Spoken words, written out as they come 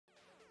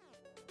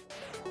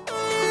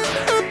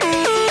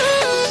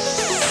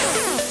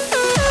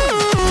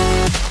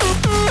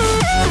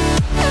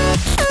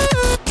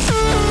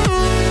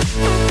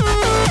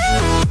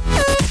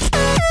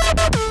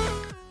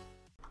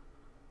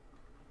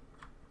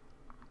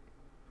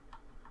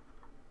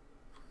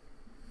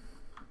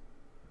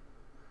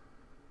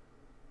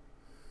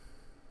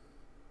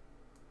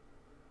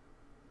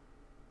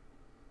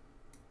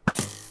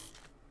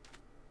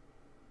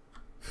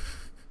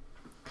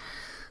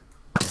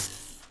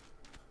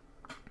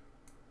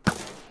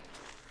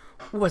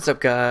What's up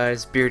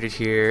guys, Bearded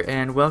here,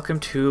 and welcome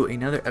to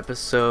another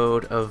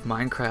episode of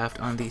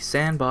Minecraft on the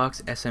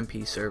SandBox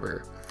SMP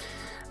server.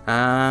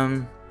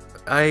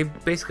 I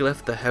basically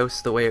left the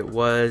house the way it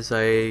was.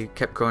 I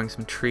kept growing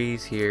some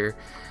trees here,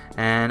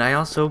 and I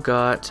also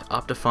got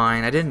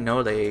Optifine. I didn't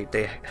know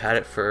they had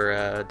it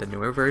for the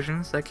newer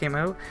versions that came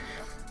out,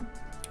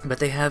 but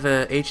they have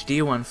a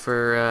HD one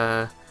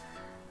for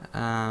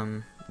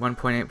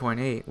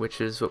 1.8.8,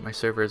 which is what my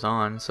server is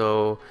on,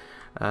 so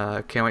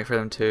can't wait for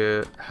them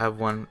to have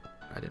one.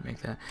 I didn't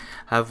make that.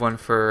 Have one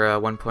for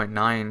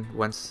 1.9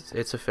 once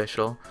it's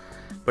official.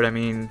 But I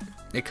mean,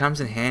 it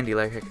comes in handy.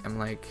 Like I'm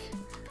like,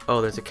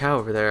 oh, there's a cow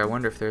over there. I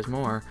wonder if there's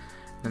more.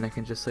 Then I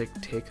can just like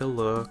take a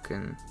look,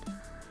 and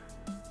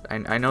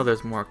I know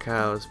there's more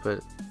cows,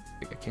 but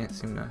I can't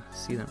seem to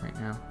see them right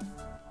now.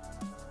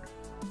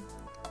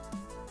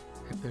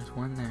 If there's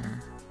one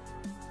there,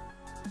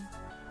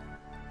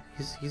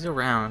 he's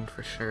around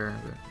for sure.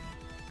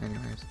 But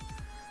anyways.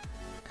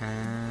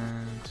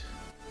 And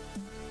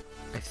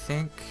I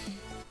think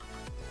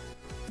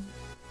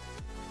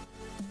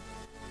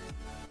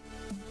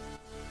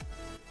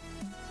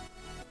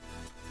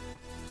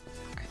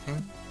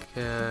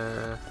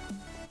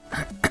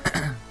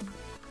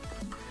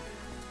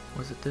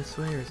was it this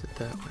way or is it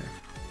that way?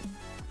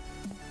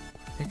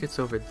 I think it's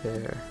over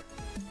there.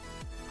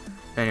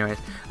 Anyways,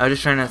 I was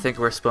just trying to think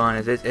where spawn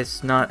is.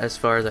 It's not as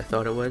far as I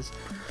thought it was.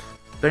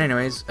 But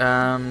anyways,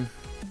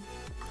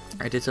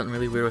 I did something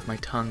really weird with my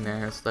tongue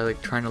there. It's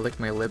like trying to lick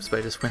my lips, but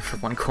I just went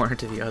from one corner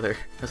to the other.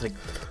 I was like,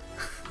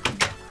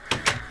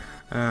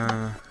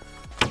 I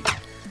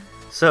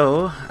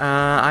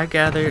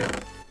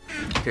gathered.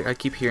 I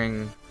keep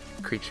hearing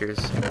creatures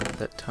in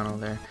that tunnel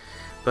there,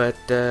 but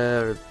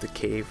or the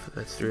cave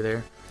that's through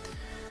there.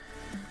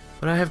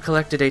 But I have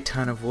collected a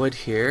ton of wood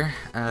here.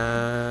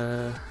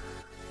 I'll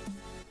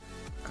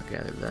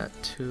gather that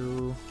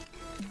too.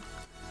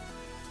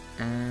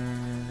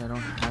 And I don't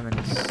have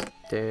any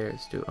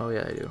stairs, oh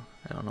yeah, I do.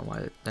 I don't know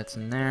why that's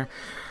in there,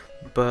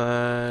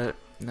 but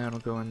that'll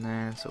go in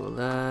there, so will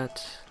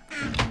that,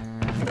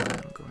 and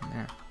that'll go in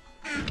there.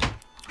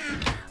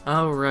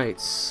 Alright,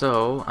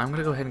 so I'm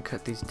gonna go ahead and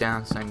cut these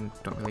down so I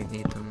don't really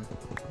need them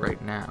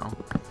right now.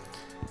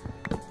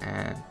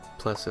 And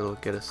plus it'll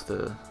get us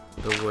the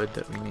wood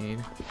that we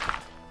need.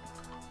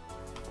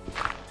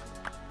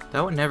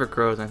 That one never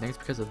grows, and I think it's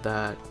because of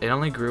that. It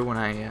only grew when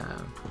I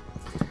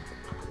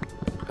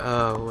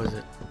what was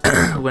it?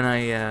 When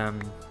I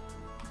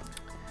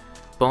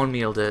bone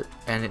mealed it,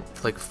 and it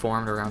like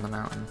formed around the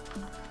mountain.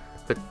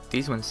 But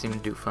these ones seem to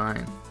do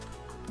fine.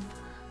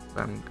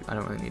 But I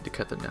don't really need to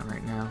cut them down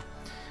right now.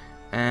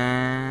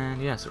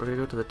 And yeah, so we're gonna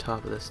go to the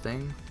top of this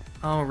thing.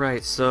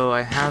 Alright, so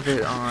I have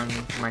it on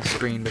my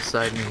screen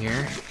beside me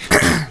here.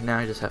 Now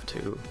I just have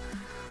to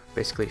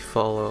basically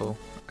follow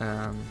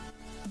how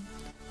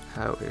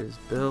it is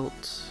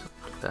built.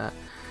 That.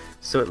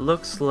 So it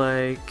looks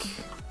like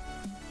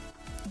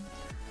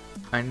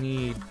I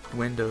need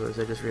windows,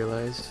 I just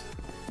realized.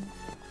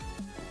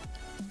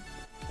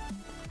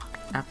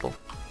 Apple.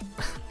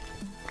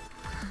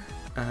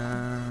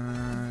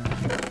 There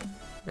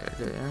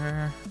they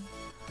are.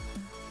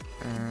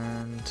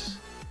 And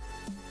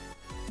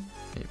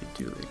maybe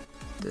do like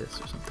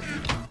this or something. I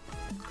don't know.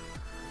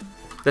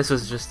 This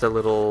was just a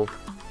little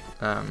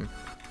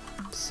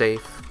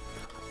safe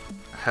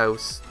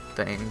house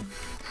thing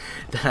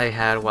that I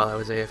had while I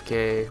was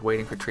AFK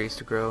waiting for trees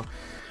to grow.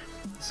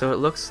 So it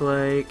looks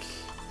like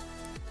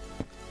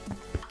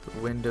the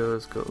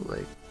windows go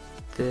like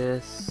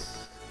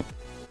this.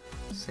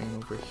 Same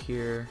over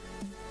here.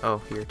 Oh,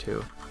 here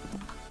too.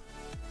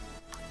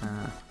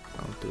 I'll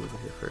do it over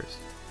here first.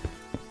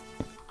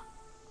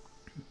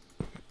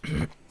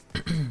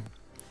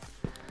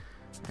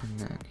 And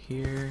then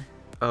here.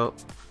 Oh.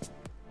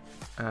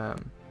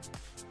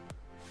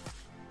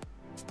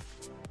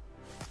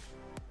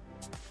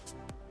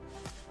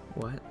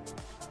 What?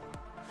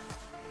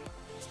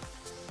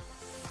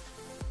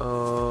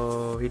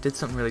 Oh, he did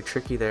something really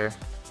tricky there.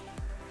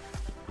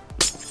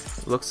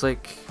 Looks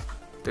like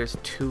there's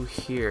two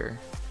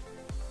here.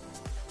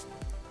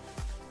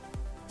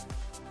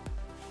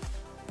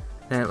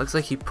 Then it looks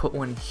like he put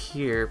one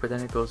here, but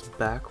then it goes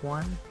back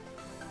one,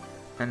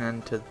 and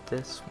then to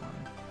this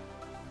one.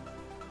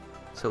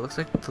 So it looks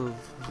like the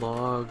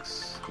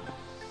logs.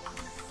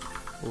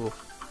 Ooh.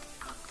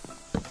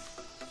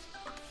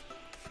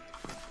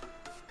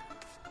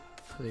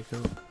 So they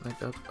go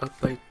like up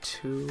by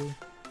two.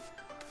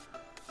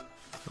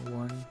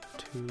 1,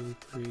 2,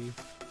 3.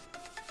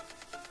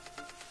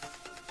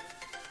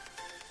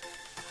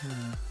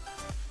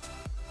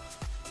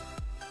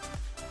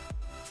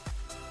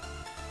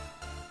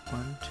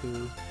 1,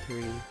 2,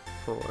 3,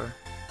 4,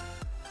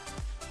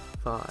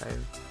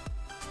 5,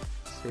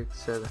 6,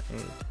 7,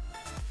 8.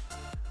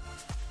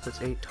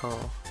 That's 8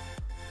 tall.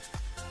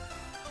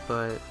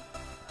 But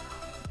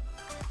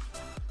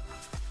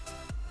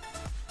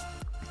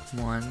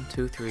 1,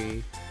 2,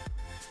 3,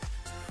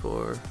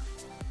 4,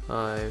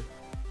 5,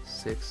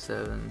 6,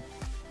 7,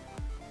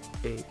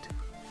 8.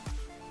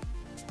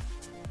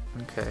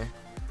 Okay.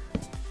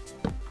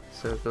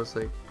 So it goes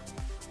like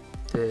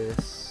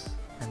this,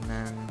 and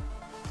then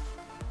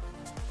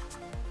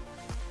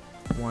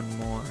one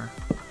more,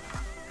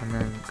 and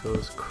then it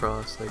goes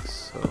across like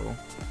so.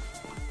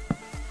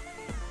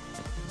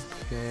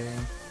 Okay.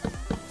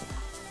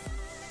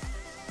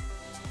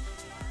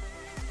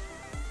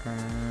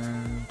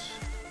 And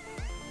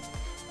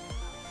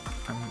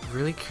I'm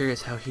really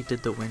curious how he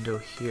did the window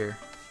here.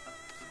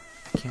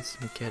 I can't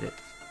seem to get it.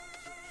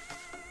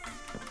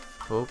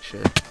 Oh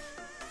shit.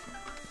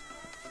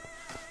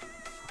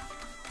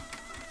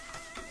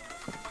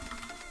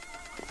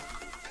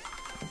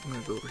 I'm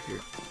gonna go over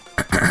here.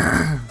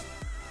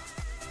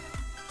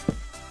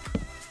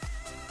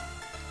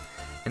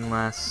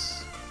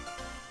 Unless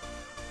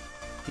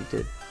he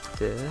did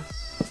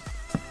this.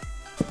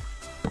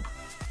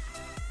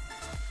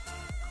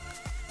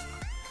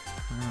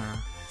 Huh.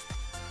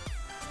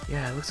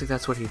 Yeah, it looks like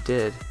that's what he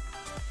did.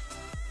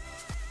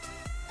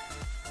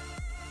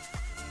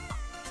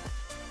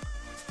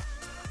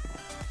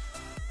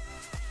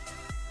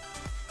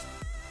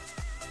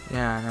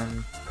 Yeah, and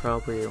then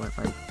probably it went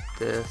like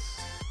this.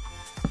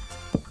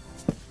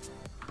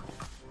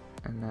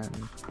 And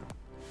then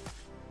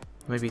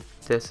maybe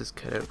this is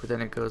cut out, but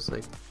then it goes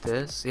like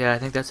this. Yeah, I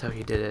think that's how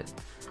he did it.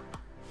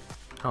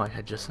 Oh, I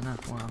had just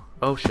enough. Wow.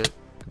 Oh shit.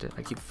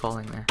 I keep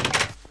falling there.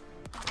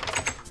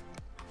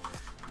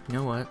 You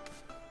know what?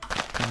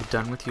 I'm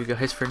done with you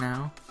guys for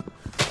now.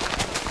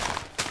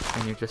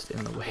 And you're just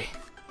in the way.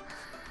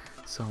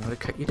 So I'm gonna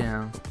cut you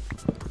down.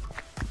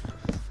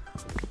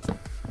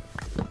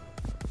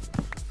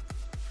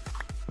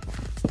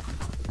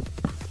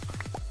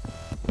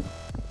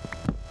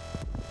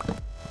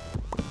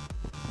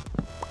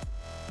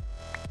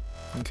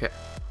 Okay.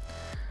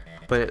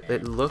 But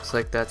it looks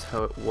like that's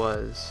how it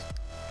was.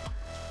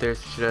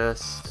 There's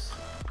just...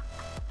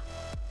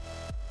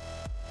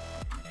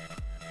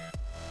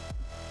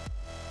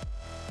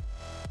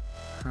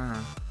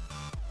 Huh.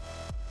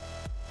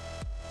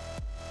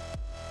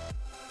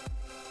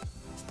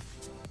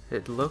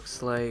 It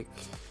looks like...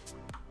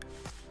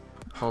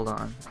 Hold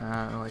on.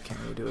 Oh, I can't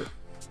really do it.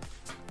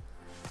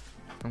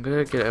 I'm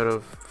gonna get out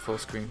of full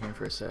screen here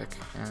for a sec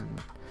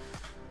and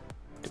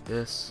do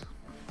this.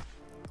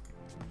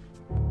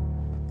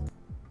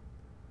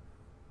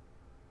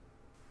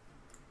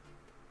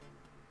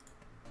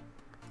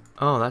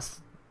 Oh, that's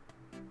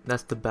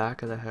the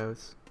back of the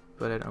house,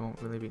 but I won't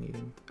really be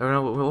needing. Oh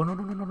no! Oh,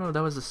 no!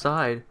 That was the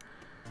side.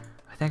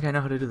 I think I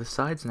know how to do the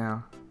sides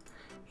now.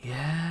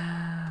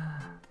 Yeah,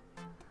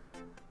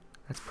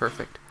 that's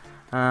perfect.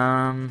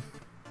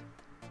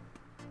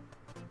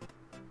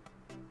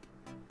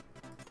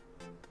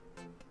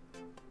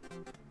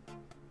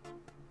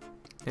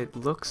 It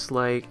looks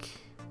like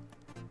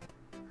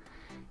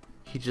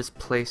he just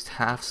placed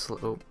half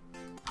slope.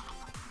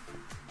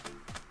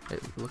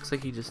 It looks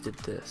like he just did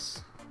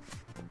this.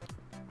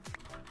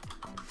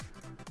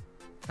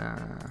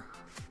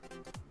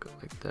 Go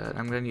like that.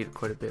 I'm gonna need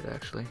quite a bit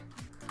actually.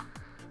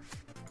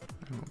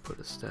 I'm gonna put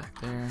a stack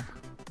there.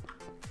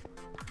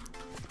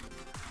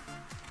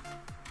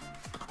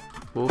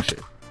 Bullshit.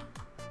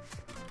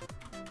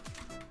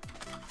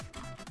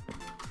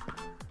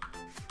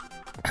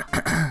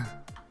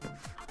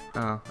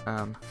 Oh,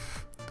 I'm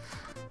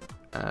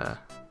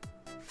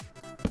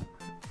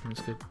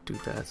just gonna do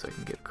that so I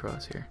can get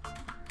across here.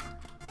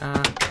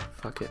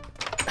 Fuck it.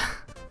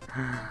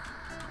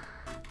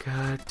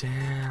 God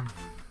damn.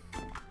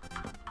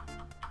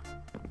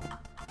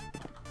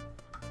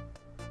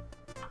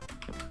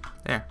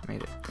 There,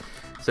 made it.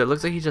 So it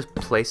looks like he just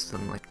placed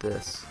them like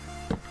this.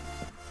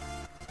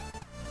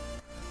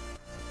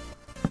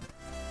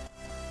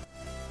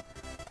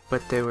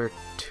 But they were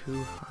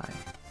too high.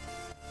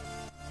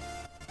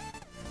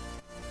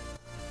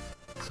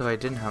 So I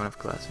didn't have enough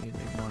glass, I need to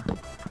make more.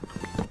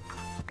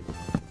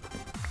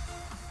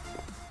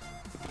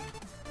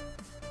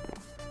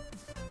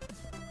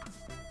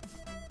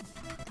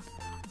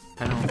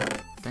 I don't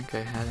think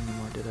I had any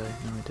more, did I?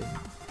 No, I didn't.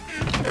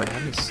 Do I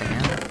have any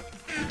sand?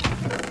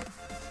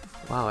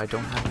 Wow, I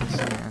don't have any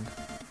sand.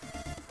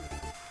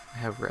 I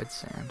have red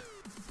sand.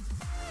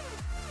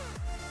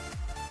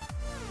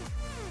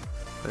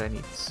 But I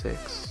need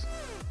 6.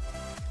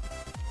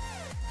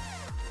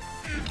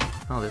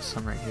 Oh, there's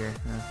some right here.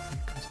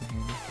 That comes in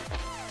handy.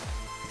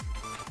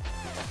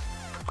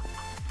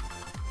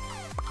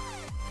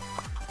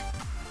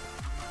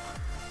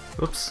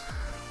 Oops.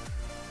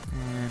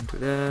 And do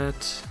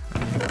that.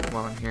 And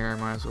while I'm here, I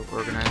might as well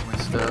organize my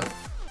stuff.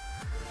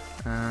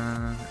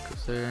 That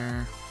goes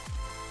there.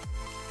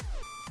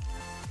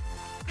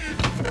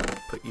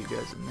 Put you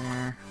guys in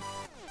there.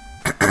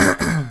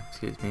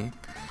 Excuse me.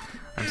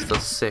 I'm still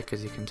sick,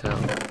 as you can tell.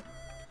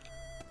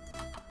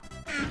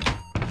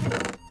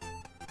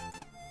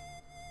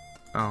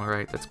 Oh,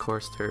 right, that's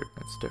coarse dirt.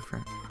 That's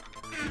different.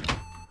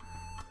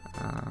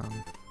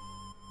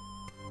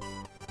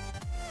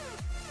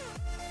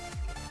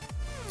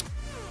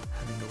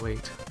 Having to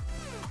wait.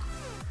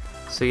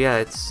 So yeah,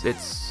 it's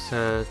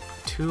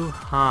too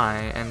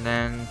high, and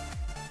then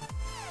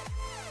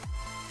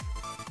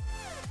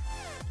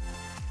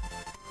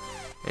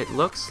It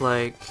looks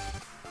like...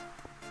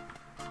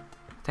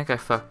 I think I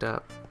fucked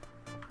up.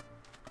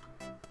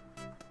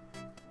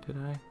 Did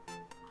I?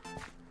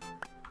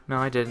 No,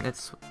 I didn't.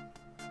 It's...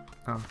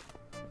 Oh.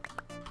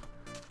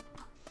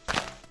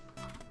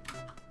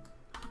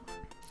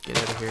 Get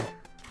out of here.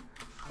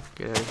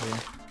 Get out of here.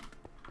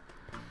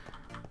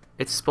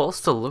 It's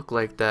supposed to look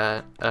like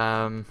that.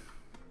 Then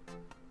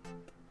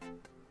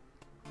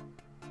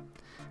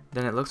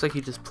it looks like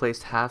he just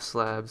placed half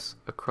slabs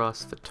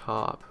across the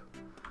top.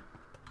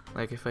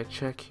 Like if I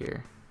check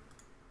here.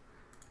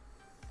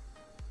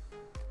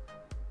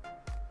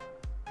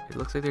 It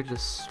looks like they're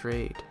just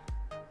straight.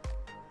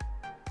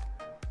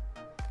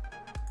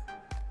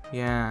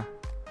 Yeah.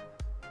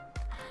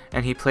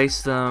 And he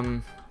placed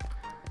them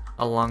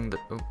along the...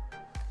 Oh.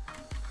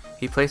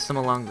 He placed them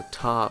along the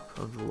top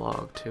of the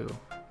log too.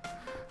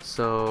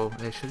 So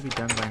they should be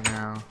done by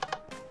now.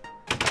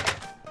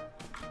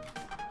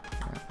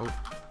 Oh.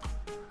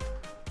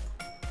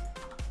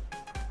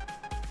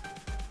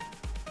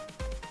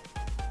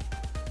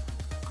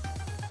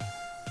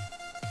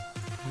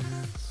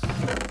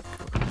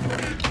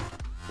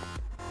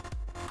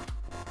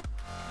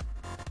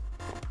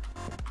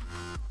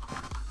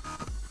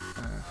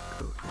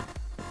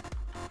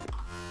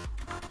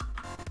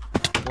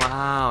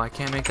 Wow, I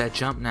can't make that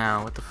jump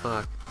now. What the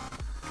fuck?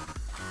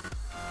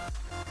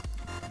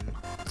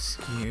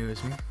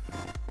 Excuse me.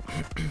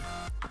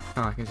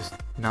 Oh, I can just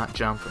not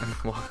jump and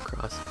walk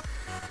across.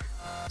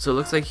 So it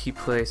looks like he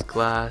placed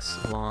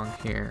glass along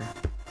here.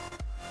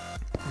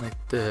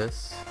 Like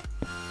this.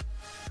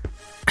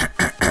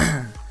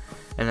 And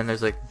then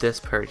there's like this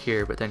part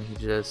here, but then he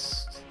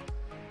just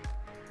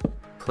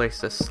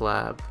placed a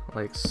slab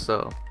like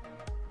so.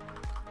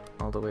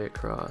 All the way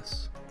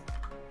across.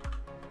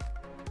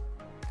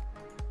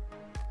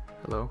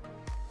 Hello?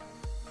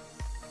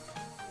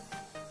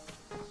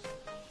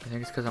 I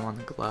think it's because I'm on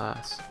the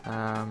glass.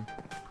 I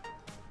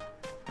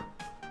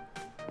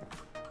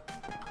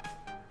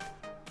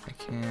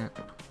can't...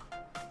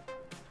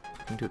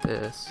 I can do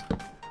this.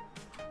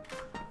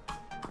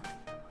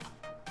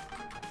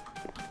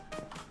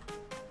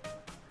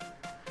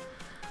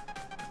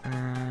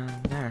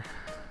 And there.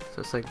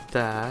 So it's like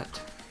that.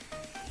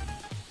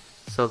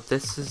 So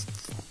this is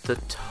the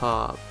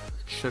top.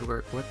 It should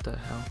work. What the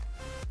hell?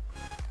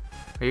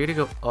 Are you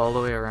gonna go all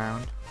the way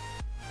around?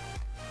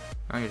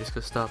 Oh, you're just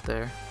gonna stop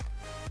there.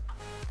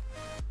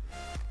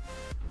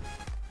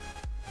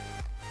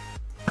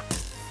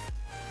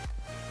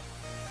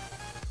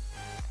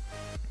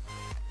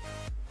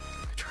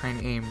 Try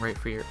and aim right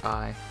for your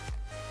eye.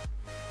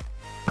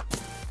 I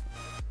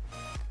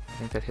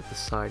think that hit the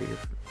side of your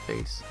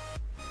face.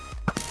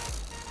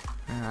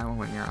 That one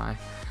went in your eye.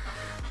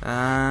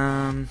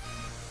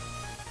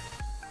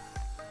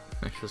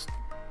 There's just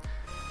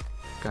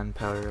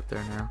gunpowder up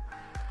there now.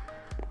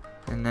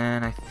 And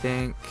then I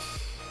think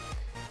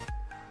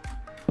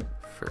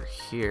for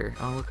here,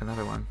 oh look,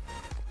 another one.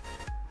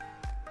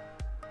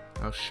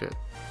 Oh shit.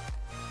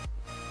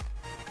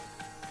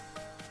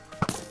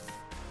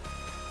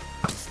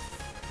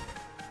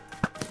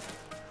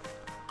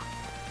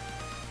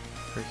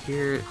 For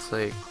here, it's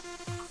like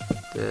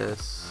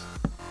this.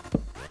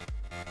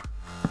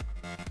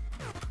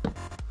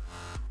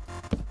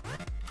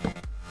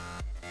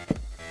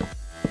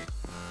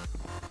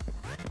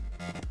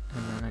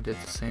 Did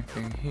the same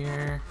thing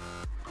here.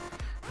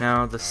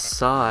 Now the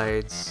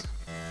sides.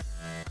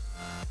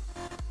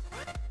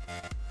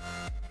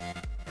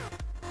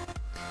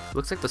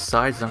 Looks like the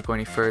sides don't go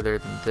any further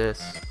than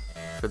this.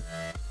 But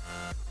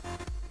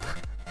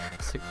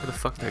it's like, where the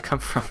fuck did that come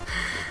from?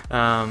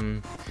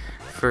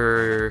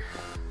 For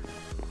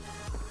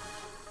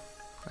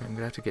I'm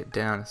gonna have to get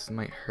down. This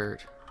might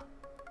hurt.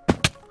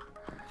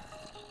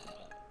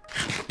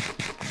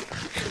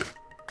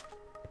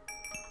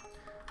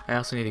 I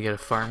also need to get a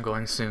farm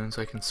going soon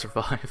so I can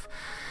survive,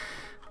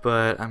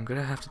 but I'm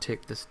gonna have to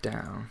take this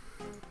down.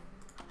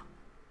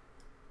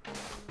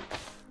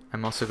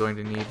 I'm also going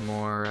to need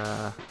more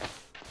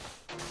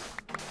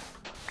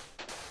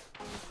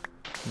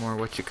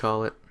what you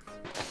call it.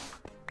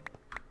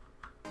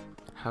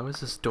 How is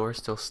this door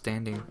still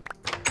standing?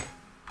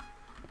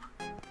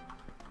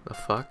 The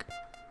fuck?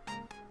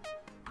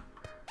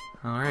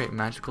 Alright,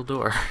 magical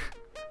door.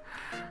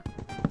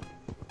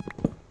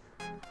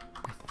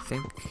 I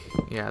think...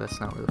 yeah, that's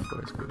not where the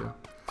floor is gonna go.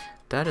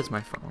 That is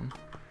my phone.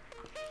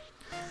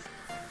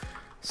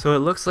 So it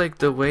looks like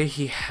the way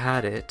he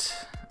had it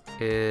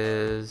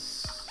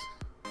is...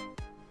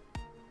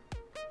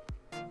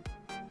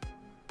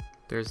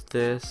 there's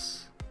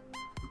this,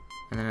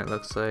 and then it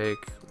looks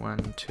like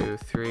 1, 2,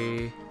 3,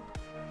 and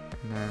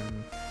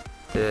then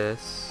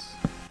this,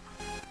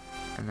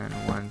 and then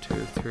 1, 2,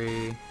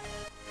 3,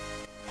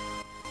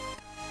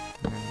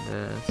 and then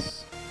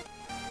this.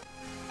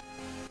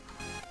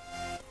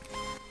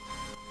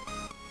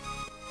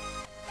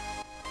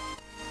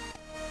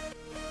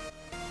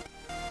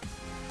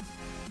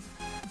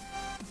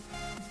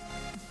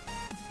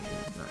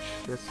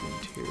 That's the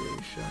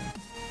interior showing.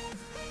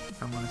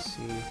 I want to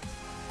see.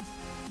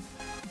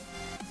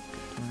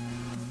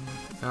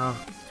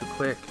 Oh, it's too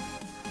quick.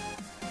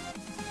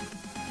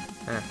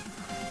 There.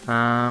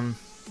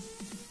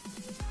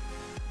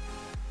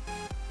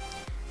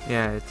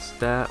 Yeah, it's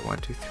that 1,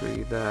 2,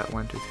 3, that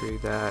 1, 2, 3,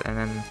 that, and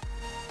then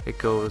it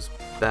goes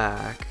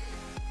back.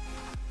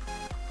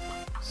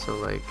 So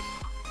like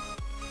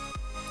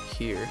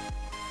here.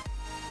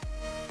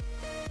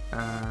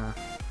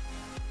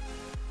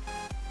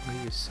 We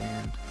use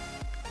sand.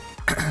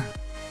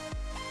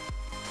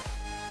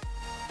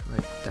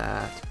 Like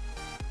that.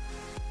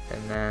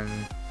 And then,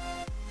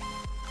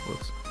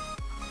 whoops.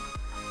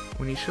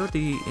 When you showed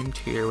the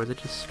interior, was it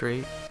just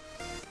straight?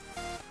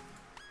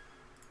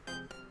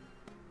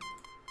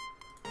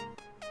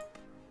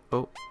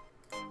 Oh.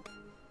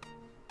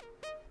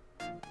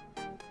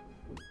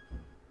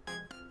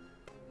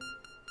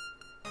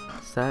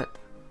 Is that?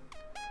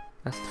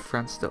 That's the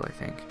front still, I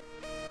think.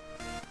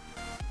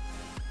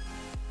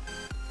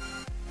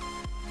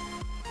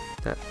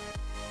 That.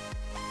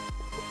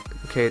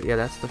 Okay, yeah,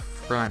 that's the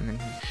front, and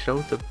he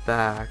showed the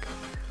back.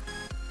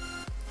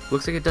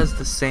 Looks like it does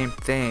the same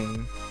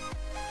thing.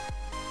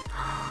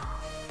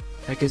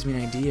 That gives me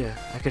an idea.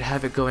 I could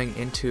have it going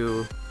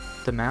into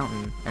the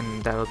mountain,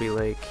 and that'll be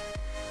like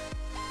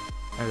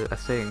a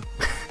thing.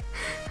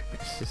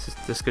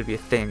 This could be a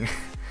thing.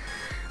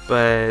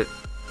 But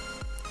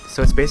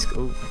so it's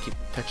basically. Oh, I keep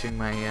touching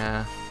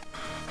my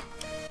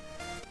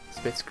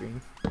split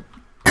screen.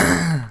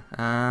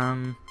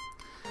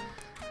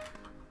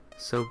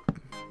 So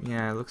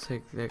yeah, it looks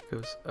like that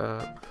goes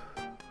up.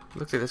 It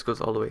looks like this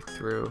goes all the way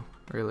through,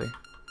 really.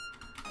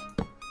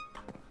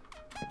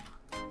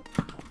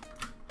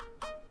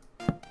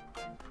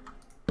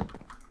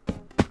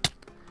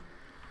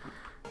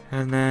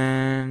 And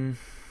then,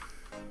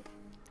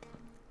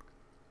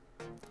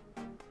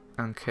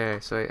 okay,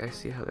 so I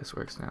see how this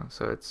works now.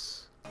 So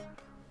it's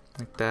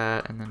like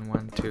that, and then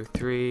 1, 2,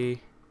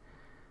 3,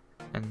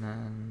 and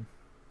then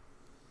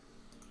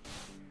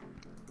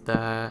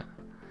that,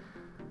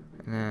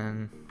 and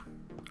then,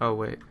 oh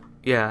wait,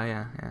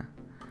 yeah.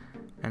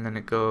 And then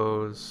it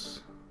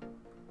goes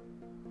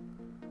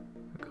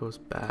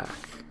back.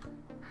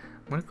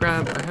 I'm gonna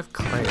grab, I have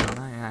clay, don't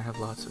I? Yeah, I have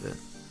lots of it.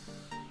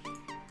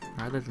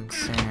 Rather than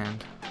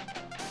sand.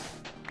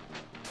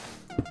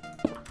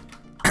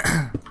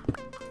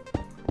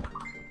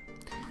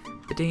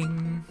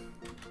 Ding!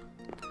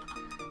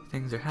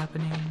 Things are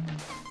happening.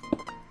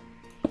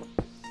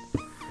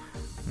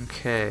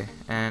 Okay,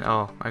 and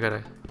oh, I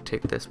gotta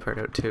take this part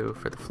out too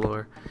for the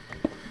floor.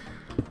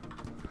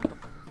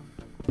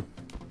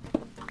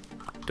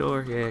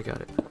 Door, yeah, I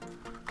got it.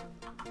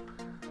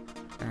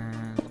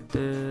 And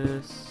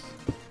this.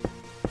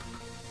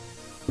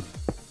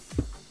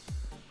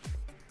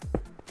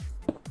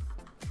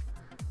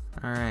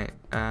 Alright,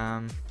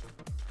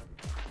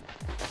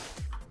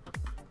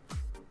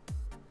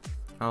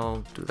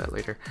 I'll do that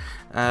later.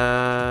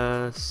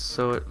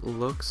 So it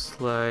looks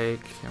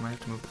like I might have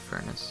to move the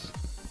furnace.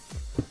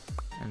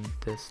 And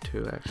this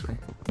too, actually.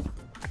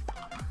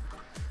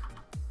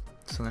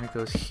 So then it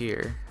goes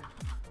here.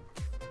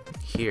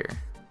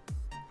 Here.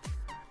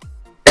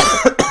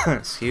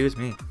 Excuse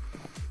me.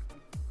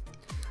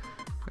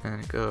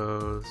 And it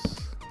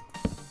goes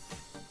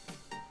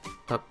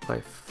up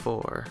by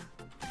 4.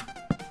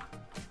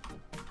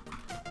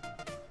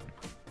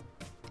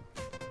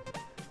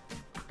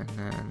 And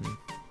then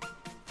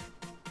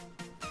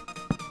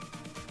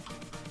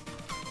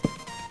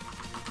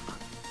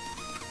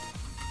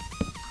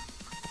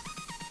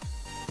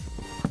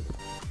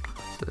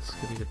so this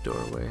could be the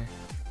doorway.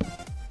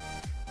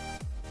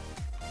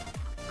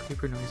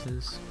 Creeper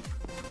noises.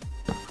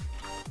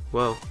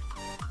 Whoa.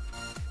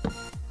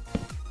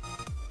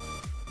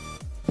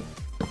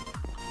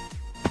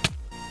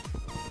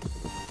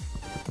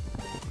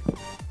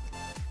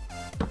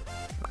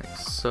 Like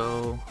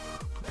so.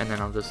 And then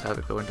I'll just have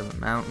it go into the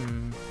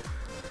mountain.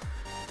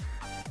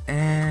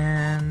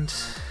 And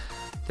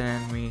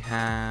then we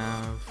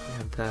have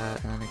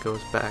that, and then it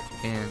goes back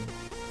in.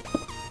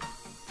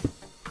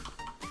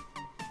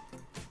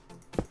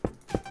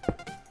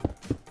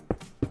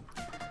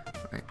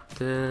 Like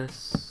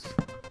this.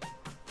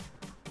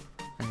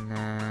 And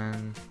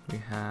then we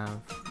have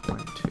 1,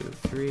 2,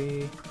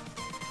 3.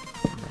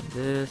 And then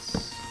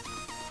this.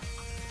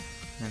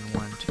 And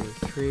then 1, 2,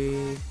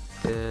 3.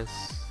 This.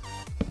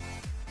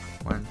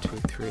 1, 2,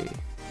 3. And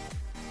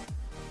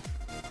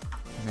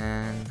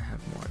then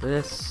have more of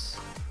this.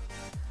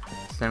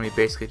 So then we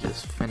basically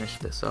just finish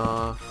this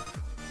off.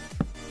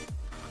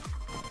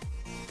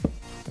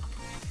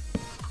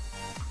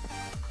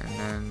 And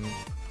then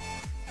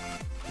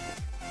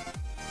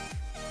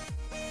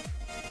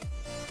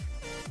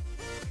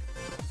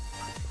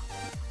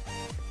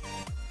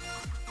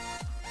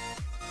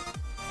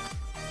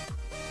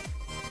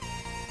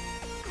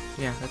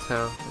yeah, that's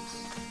how it's.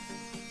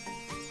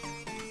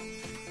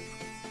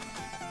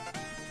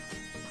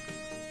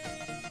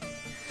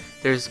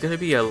 There's gonna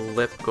be a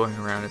lip going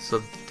around it,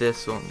 so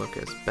this won't look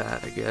as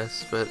bad, I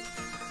guess, but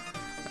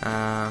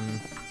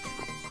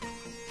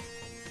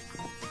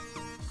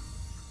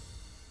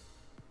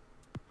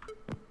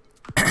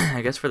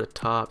I guess for the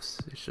tops,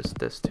 it's just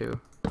this too.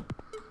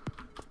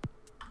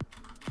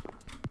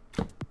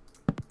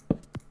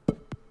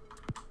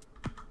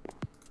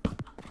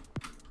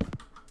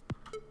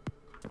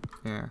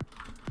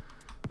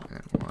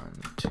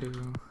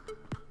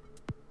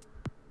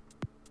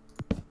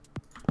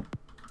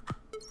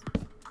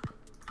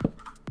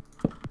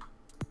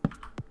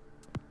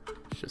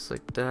 just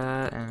like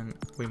that, and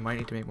we might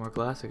need to make more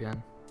glass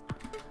again.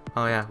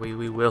 Oh yeah,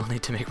 we will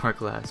need to make more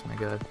glass, my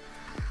god.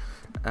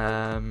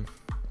 I'm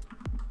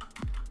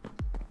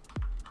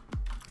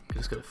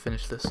just gotta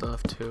finish this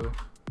off too.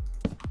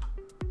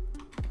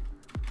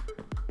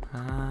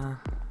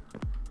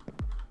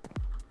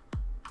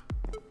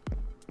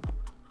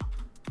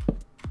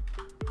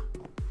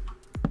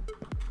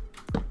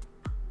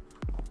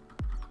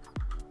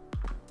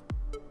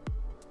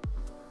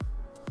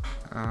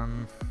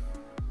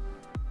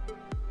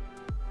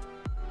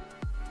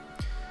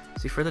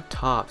 See, for the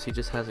tops, he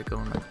just has it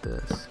going like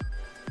this.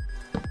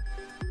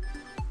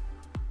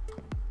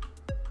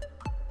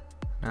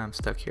 Now I'm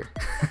stuck here.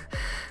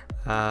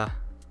 I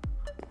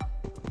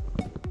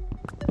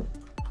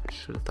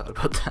should have thought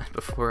about that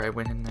before I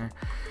went in there.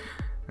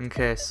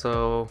 Okay,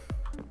 so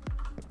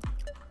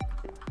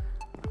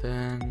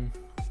then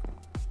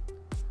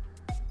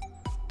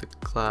the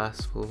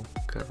glass will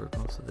cover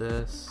most of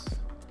this.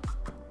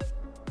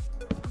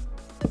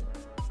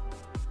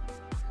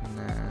 And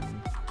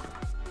then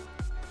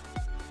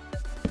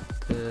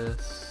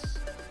this.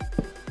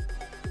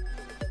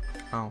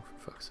 Oh,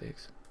 for fuck's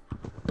sakes.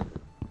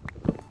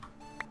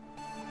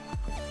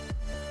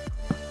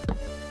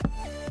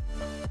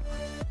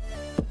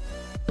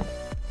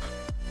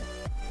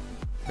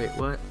 Wait,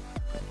 what?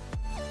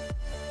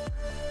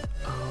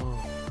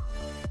 Oh.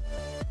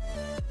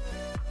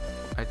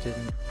 I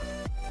didn't.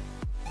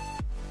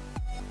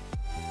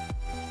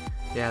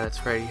 Yeah,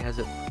 that's right, he has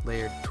it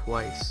layered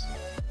twice.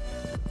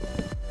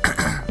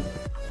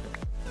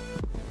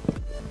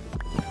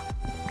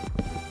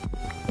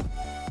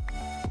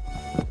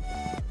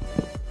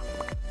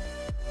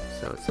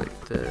 So it's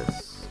like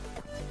this.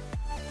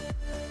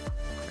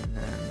 And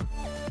then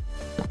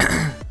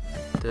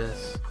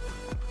this.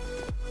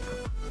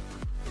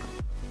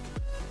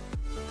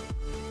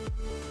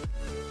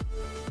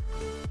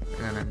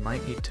 And I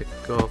might need to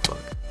go, oh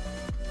fuck.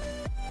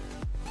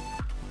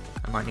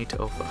 I might need to,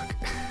 oh fuck.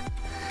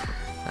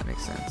 That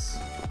makes sense.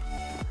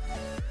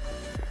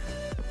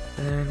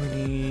 Then we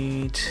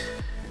need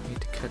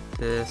to cut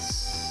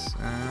this.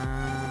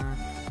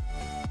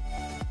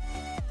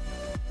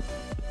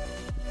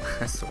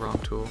 That's the wrong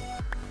tool.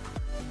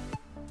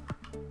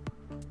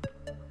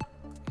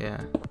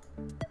 Yeah,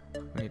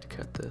 we need to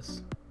cut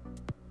this.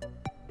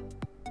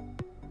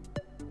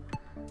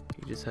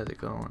 He just has it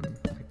going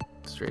like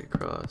straight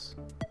across.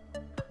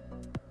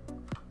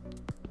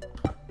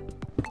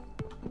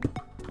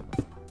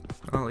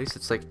 Well, at least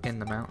it's like in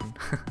the mountain.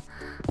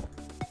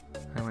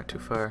 I went too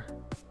far.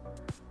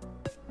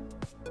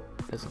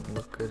 It doesn't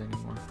look good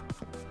anymore.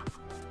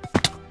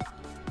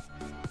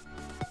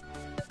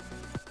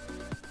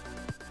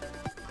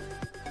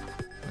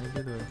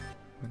 Maybe the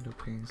window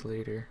panes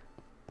later.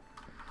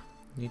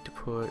 Need to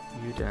put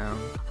you down.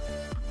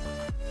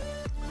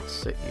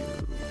 Set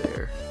you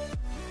there.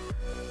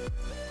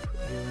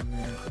 Put you in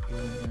there, put you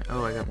in there.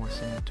 Oh, I got more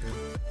sand too.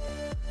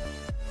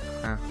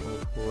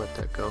 We'll let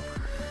that go.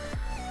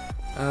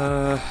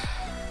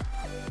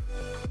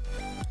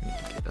 Need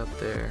to get up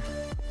there.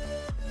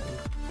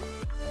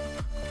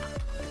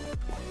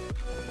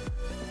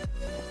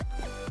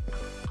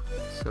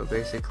 So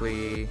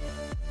basically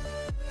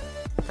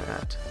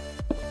that.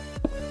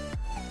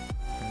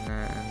 And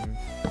then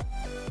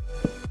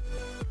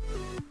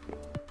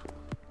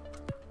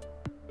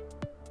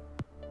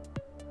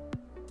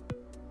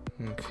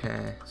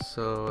okay,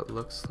 so it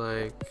looks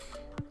like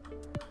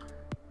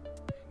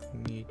I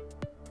need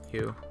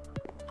you.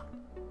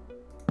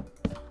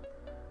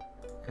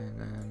 And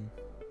then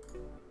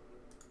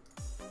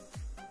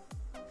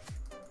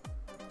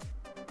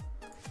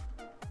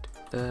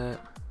do that.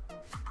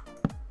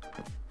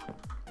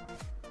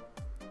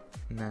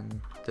 And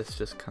then this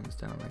just comes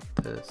down like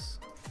this.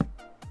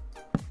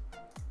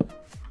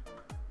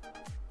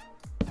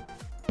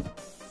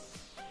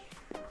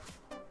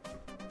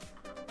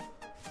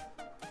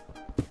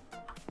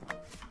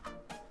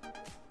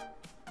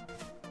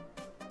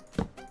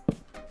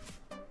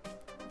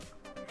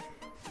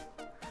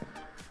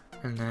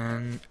 And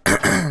then,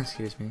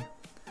 excuse me,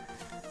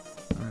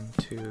 1,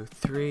 2,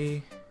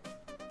 3,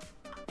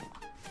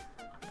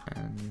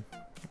 and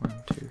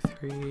 1, 2,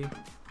 3,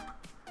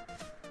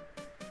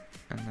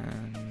 and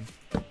then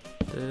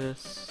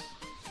this,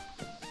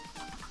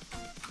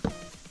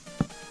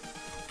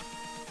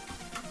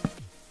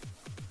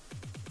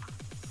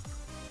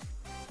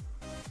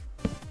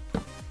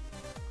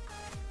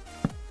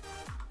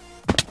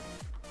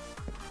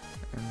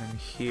 and then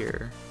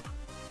here,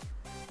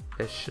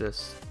 it's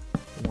just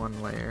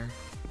one layer,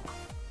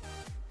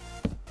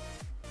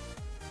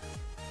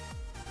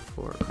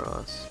 4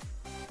 across.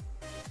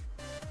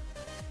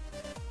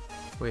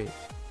 Wait,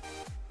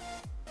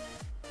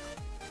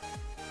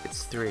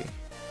 it's 3.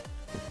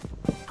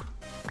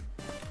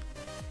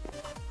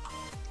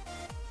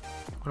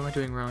 What am I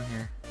doing wrong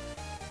here?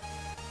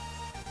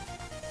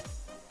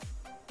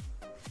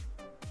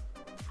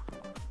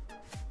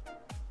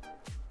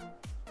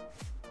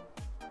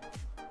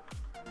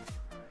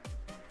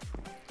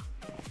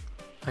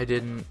 I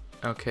didn't.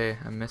 Okay,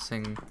 I'm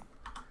missing.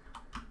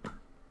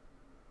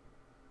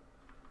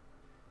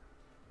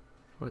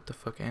 What the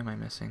fuck am I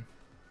missing?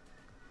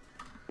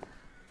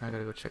 I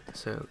gotta go check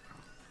this out.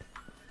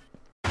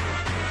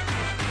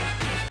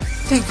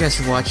 Thank you guys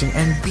for watching,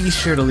 and be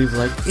sure to leave a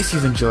like if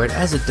you've enjoyed,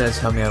 as it does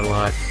help me out a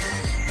lot.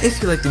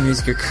 If you like the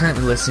music you're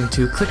currently listening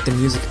to, click the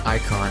music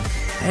icon.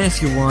 And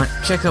if you want,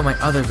 check out my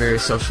other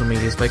various social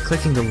medias by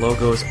clicking the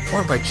logos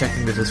or by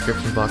checking the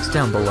description box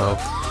down below.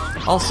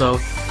 Also,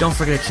 don't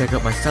forget to check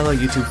out my fellow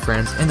YouTube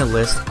friends in the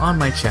list on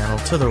my channel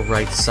to the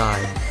right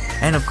side.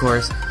 And of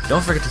course,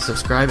 don't forget to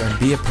subscribe and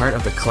be a part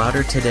of the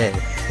Clouder today.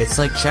 It's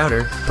like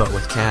chowder, but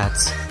with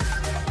cats.